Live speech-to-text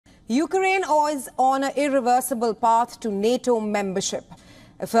Ukraine is on an irreversible path to NATO membership,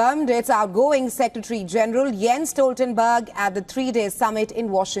 affirmed its outgoing Secretary General Jens Stoltenberg at the three-day summit in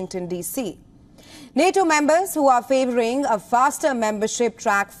Washington, D.C. NATO members who are favoring a faster membership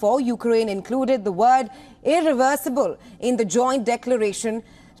track for Ukraine included the word irreversible in the joint declaration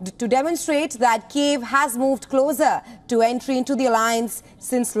to demonstrate that Kyiv has moved closer to entry into the alliance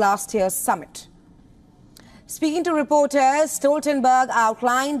since last year's summit. Speaking to reporters, Stoltenberg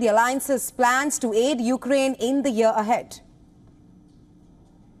outlined the alliance's plans to aid Ukraine in the year ahead.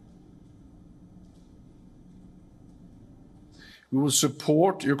 We will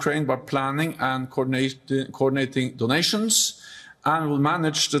support Ukraine by planning and coordinating donations, and will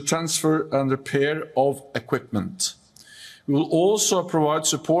manage the transfer and repair of equipment. We will also provide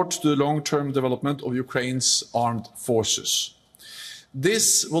support to the long-term development of Ukraine's armed forces.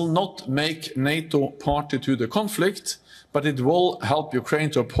 This will not make NATO party to the conflict, but it will help Ukraine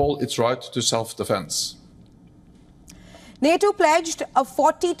to uphold its right to self-defense. NATO pledged a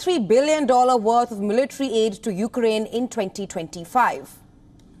 $43 billion worth of military aid to Ukraine in 2025.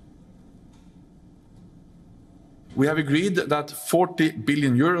 We have agreed that 40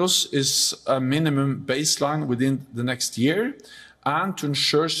 billion euros is a minimum baseline within the next year, and to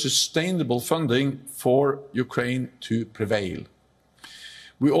ensure sustainable funding for Ukraine to prevail.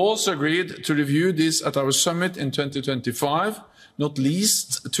 We also agreed to review this at our summit in 2025, not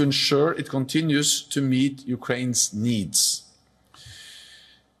least to ensure it continues to meet Ukraine's needs.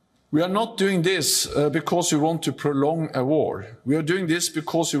 We are not doing this because we want to prolong a war. We are doing this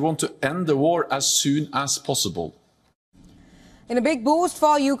because we want to end the war as soon as possible. In a big boost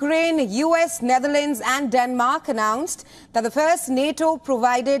for Ukraine, US, Netherlands and Denmark announced that the first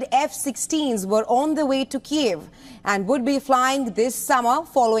NATO-provided F-16s were on the way to Kyiv and would be flying this summer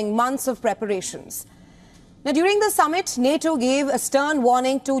following months of preparations. Now, during the summit, NATO gave a stern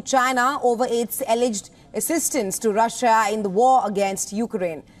warning to China over its alleged assistance to Russia in the war against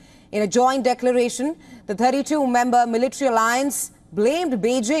Ukraine. In a joint declaration, the 32-member military alliance blamed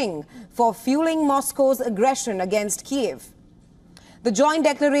Beijing for fueling Moscow's aggression against Kyiv. The joint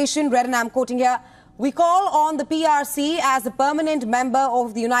declaration read, and I'm quoting here, "We call on the PRC as a permanent member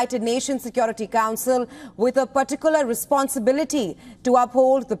of the United Nations Security Council with a particular responsibility to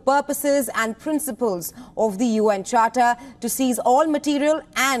uphold the purposes and principles of the UN Charter to seize all material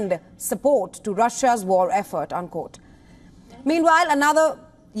and support to Russia's war effort," unquote. Meanwhile, another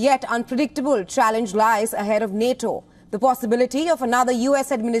yet unpredictable challenge lies ahead of NATO, the possibility of another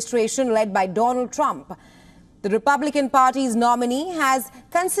US administration led by Donald Trump. The Republican Party's nominee has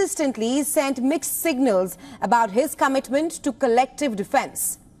consistently sent mixed signals about his commitment to collective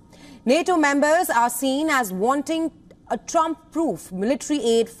defense. NATO members are seen as wanting a Trump-proof military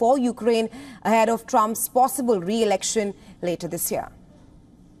aid for Ukraine ahead of Trump's possible re-election later this year.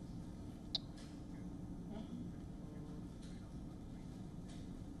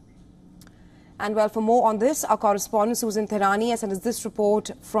 And well, for more on this, our correspondent Susan Tehrani has sent us this report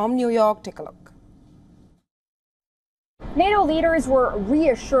from New York. Take a look. NATO leaders were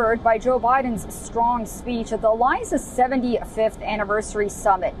reassured by Joe Biden's strong speech at the alliance's 75th anniversary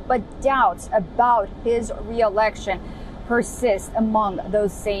summit, but doubts about his re-election persist among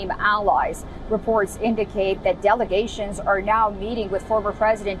those same allies. Reports indicate that delegations are now meeting with former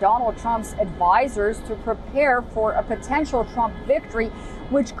President Donald Trump's advisors to prepare for a potential Trump victory,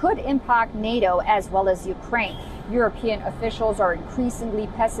 which could impact NATO as well as Ukraine. European officials are increasingly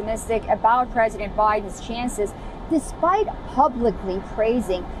pessimistic about President Biden's chances, despite publicly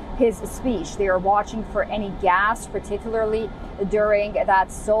praising his speech. They are watching for any gaffes, particularly during that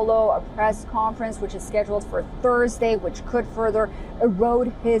solo press conference, which is scheduled for Thursday, which could further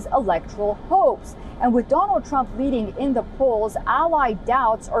erode his electoral hopes. And with Donald Trump leading in the polls, ally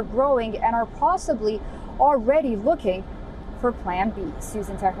doubts are growing and are possibly already looking for Plan B.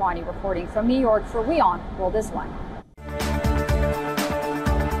 Susan Tehrani reporting from New York for WION World is One.